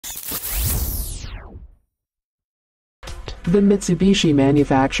The Mitsubishi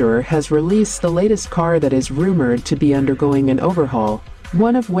manufacturer has released the latest car that is rumored to be undergoing an overhaul,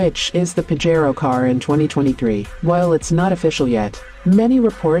 one of which is the Pajero car in 2023. While it's not official yet, many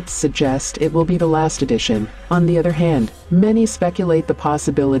reports suggest it will be the last edition. On the other hand, many speculate the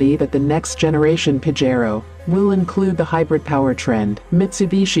possibility that the next generation Pajero will include the hybrid powertrain.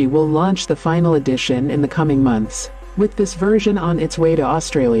 Mitsubishi will launch the final edition in the coming months, with this version on its way to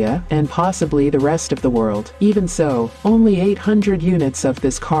Australia and possibly the rest of the world. Even so, only 800 units of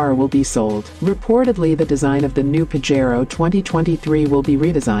this car will be sold. Reportedly, the design of the new Pajero 2023 will be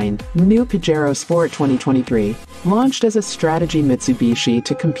redesigned. New Pajero Sport 2023. Launched as a strategy Mitsubishi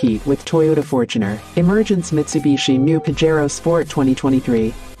to compete with Toyota Fortuner. Emergence Mitsubishi New Pajero Sport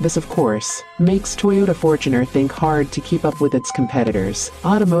 2023. This, of course, makes Toyota Fortuner think hard to keep up with its competitors.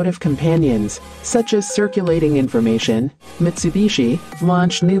 Automotive companions, such as circulating information, Mitsubishi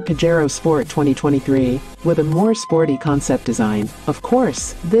launched new Pajero Sport 2023 with a more sporty concept design. Of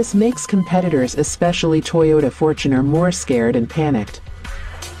course, this makes competitors, especially Toyota Fortuner, more scared and panicked.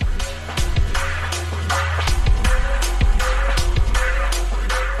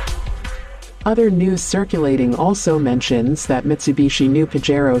 Other news circulating also mentions that Mitsubishi New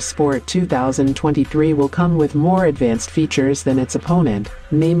Pajero Sport 2023 will come with more advanced features than its opponent,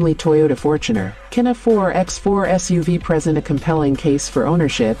 namely Toyota Fortuner. Can a 4x4 SUV present a compelling case for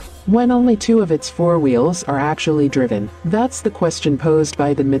ownership when only 2 of its 4 wheels are actually driven? That's the question posed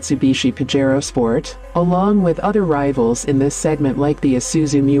by the Mitsubishi Pajero Sport, along with other rivals in this segment like the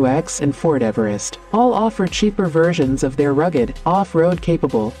Isuzu Mu-X and Ford Everest. All offer cheaper versions of their rugged, off-road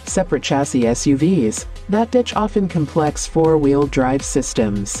capable, separate chassis SUVs that ditch often complex 4-wheel drive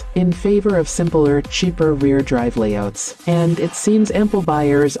systems in favor of simpler, cheaper rear drive layouts. And it seems ample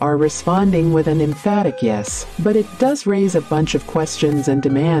buyers are responding with an emphatic yes. But it does raise a bunch of questions and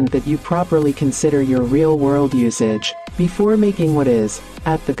demand that you properly consider your real-world usage before making what is,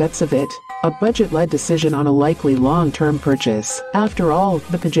 at the guts of it, a budget-led decision on a likely long-term purchase. After all,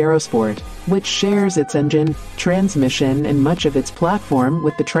 the Pajero Sport, which shares its engine, transmission and much of its platform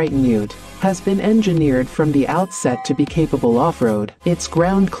with the Triton Ute, has been engineered from the outset to be capable off-road. Its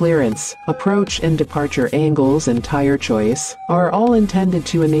ground clearance, approach and departure angles and tire choice are all intended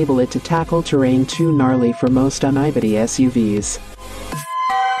to enable it to tackle terrain too gnarly for most unaibody SUVs.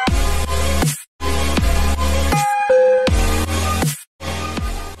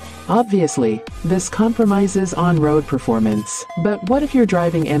 Obviously, this compromises on-road performance. But what if your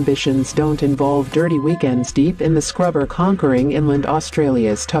driving ambitions don't involve dirty weekends deep in the scrub or conquering inland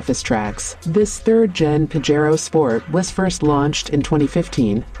Australia's toughest tracks? This third-gen Pajero Sport was first launched in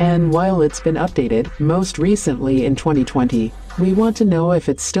 2015, and while it's been updated, most recently in 2020, we want to know if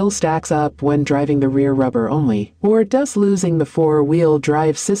it still stacks up when driving the rear rubber only, or does losing the 4-wheel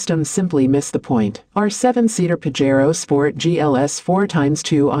drive system simply miss the point? Our 7-seater Pajero Sport GLS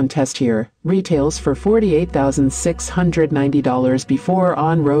 4x2 on test here retails for $48,690 before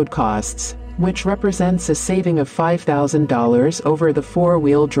on-road costs, which represents a saving of $5,000 over the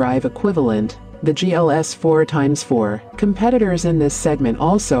 4-wheel drive equivalent, the GLS 4x4. Competitors in this segment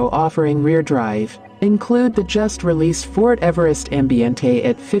also offering rear drive include the just-released Ford Everest Ambiente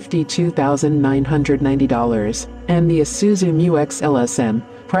at $52,990 and the Isuzu Mu-X LSM,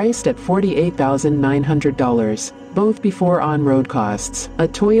 priced at $48,900, both before on-road costs. A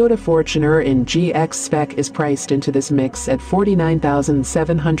Toyota Fortuner in GX spec is priced into this mix at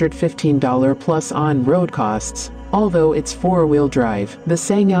 $49,715 plus on-road costs, although it's 4-wheel drive. The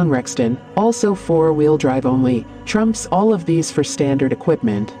SsangYong Rexton, also 4-wheel drive only, trumps all of these for standard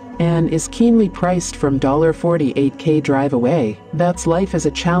equipment, and is keenly priced from $48K drive away. That's life as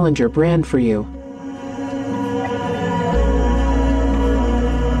a challenger brand for you.